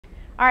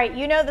All right,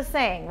 you know the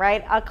saying,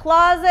 right? A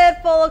closet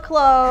full of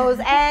clothes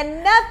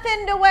and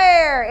nothing to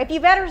wear. If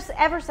you've ever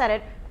said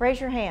it,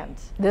 raise your hand.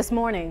 This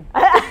morning.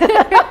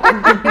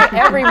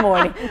 Every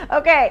morning.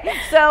 Okay,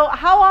 so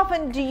how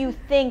often do you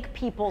think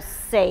people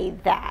say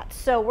that?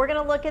 So we're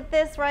going to look at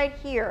this right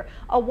here.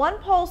 A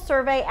one-poll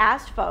survey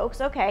asked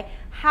folks, okay,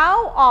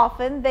 how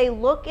often they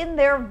look in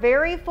their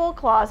very full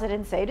closet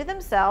and say to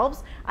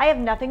themselves, I have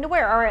nothing to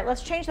wear. All right,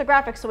 let's change the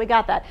graphics so we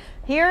got that.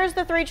 Here's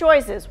the three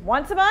choices.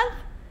 Once a month,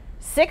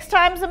 6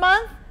 times a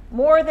month,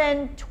 more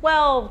than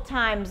 12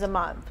 times a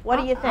month. What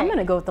do you think? I'm going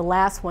to go with the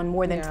last one,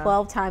 more than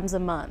 12 times a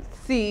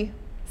month. C.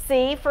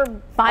 C for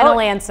final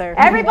answer.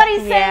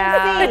 Everybody's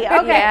saying C.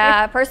 Okay.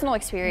 Yeah, personal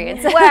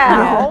experience.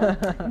 Well,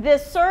 the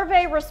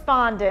survey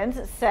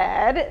respondents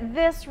said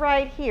this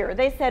right here.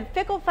 They said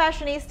fickle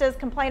fashionistas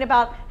complain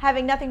about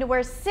having nothing to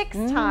wear 6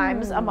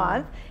 times a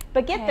month.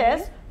 But get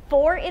this,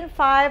 4 in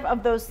 5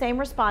 of those same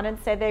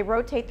respondents say they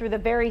rotate through the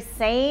very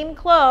same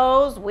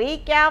clothes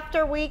week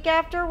after week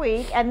after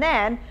week. And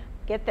then,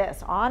 get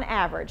this, on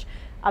average,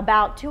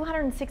 about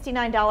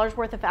 $269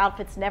 worth of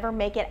outfits never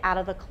make it out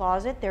of the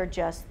closet. They're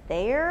just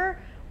there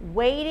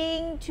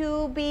waiting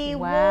to be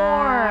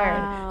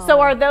worn. So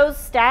are those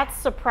stats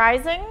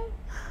surprising?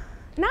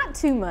 Not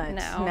too much,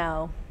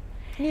 no.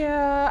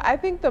 Yeah, I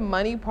think the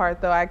money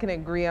part though, I can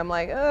agree. I'm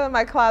like,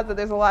 my closet,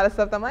 there's a lot of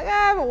stuff that I'm like,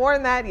 I haven't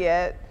worn that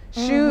yet.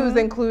 Shoes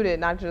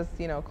included, not just,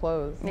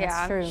 clothes. Yeah,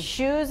 that's true.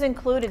 Shoes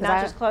included,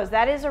 not just clothes.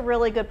 That is a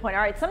really good point.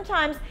 All right,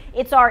 sometimes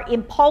it's our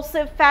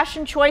impulsive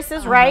fashion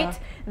choices, right,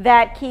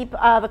 that keep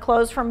the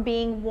clothes from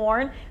being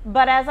worn.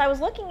 But as I was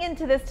looking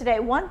into this today,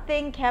 one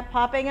thing kept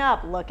popping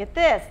up. Look at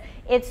this.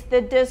 It's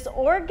the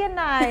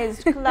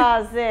disorganized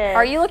closet.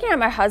 Are you looking at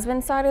my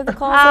husband's side of the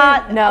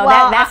closet? No,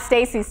 well, that's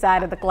Stacy's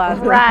side of the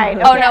closet. Right.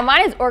 Okay. Oh no,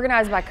 mine is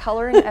organized by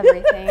color and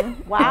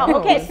everything. Wow.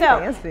 Okay,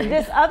 so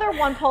this other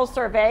one poll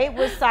survey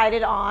was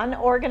cited on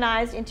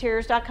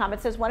organizedinteriors.com.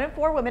 It says 1 in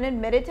 4 women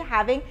admitted to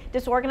having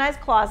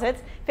disorganized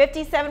closets.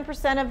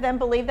 57% of them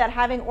believe that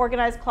having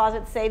organized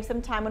closets saves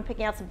them time when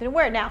picking out something to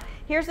wear. Now,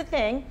 here's the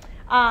thing.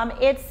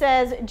 It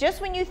says,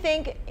 just when you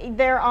think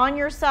they're on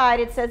your side,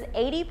 it says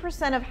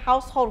 80% of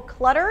household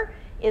clutter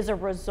is a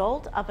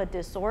result of a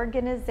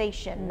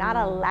disorganization, not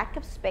a lack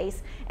of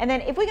space. And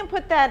then if we can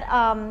put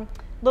that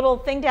little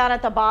thing down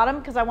at the bottom,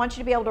 because I want you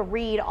to be able to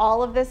read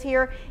all of this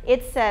here.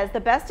 It says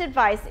the best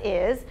advice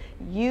is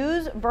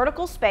use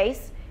vertical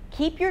space,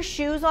 keep your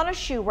shoes on a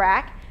shoe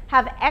rack,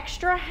 have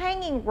extra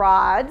hanging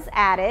rods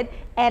added,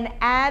 and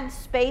add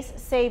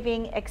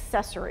space-saving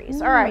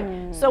accessories. All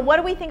right, so what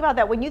do we think about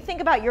that? When you think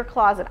about your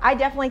closet, I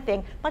definitely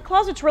think my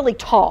closet's really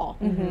tall,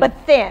 but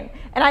thin.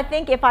 And I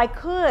think if I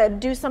could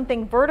do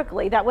something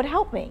vertically, that would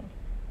help me.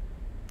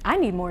 I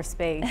need more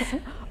space.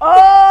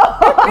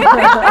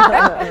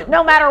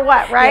 No matter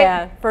what, right?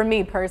 Yeah, for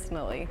me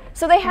personally.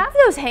 So they have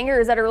those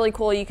hangers that are really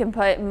cool. You can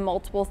put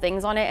multiple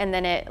things on it and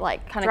then it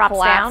like kind of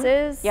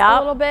collapses a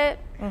little bit.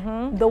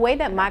 The way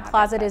that my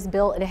closet is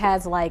built, it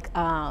has like,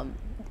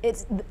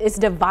 it's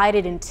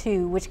divided in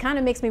 2, which kind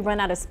of makes me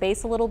run out of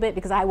space a little bit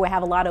because I would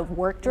have a lot of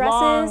work dresses.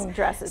 Long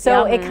dresses.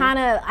 So it kind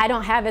of, I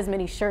don't have as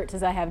many shirts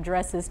as I have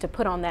dresses to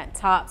put on that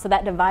top. So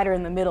that divider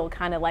in the middle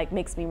kind of like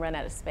makes me run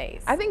out of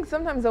space. I think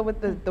sometimes though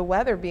with the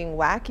weather being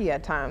wacky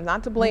at times,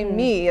 not to blame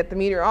me at the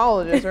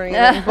meteorologist or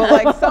anything, but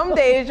like some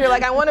days you're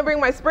like, I want to bring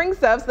my spring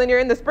stuff, so then you're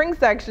in the spring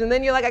section,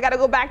 then you're like, I got to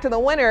go back to the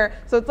winter.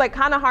 So it's like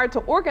kind of hard to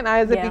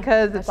organize it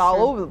because it's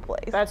all over the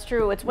place. That's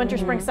true. It's winter,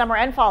 spring, summer,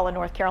 and fall in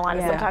North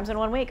Carolina sometimes in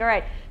 1 week. All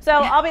right. So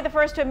I'll be the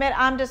first to admit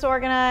I'm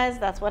disorganized.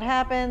 That's what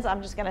happens.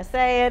 I'm just going to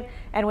say it.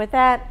 And with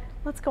that,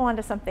 let's go on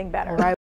to something better.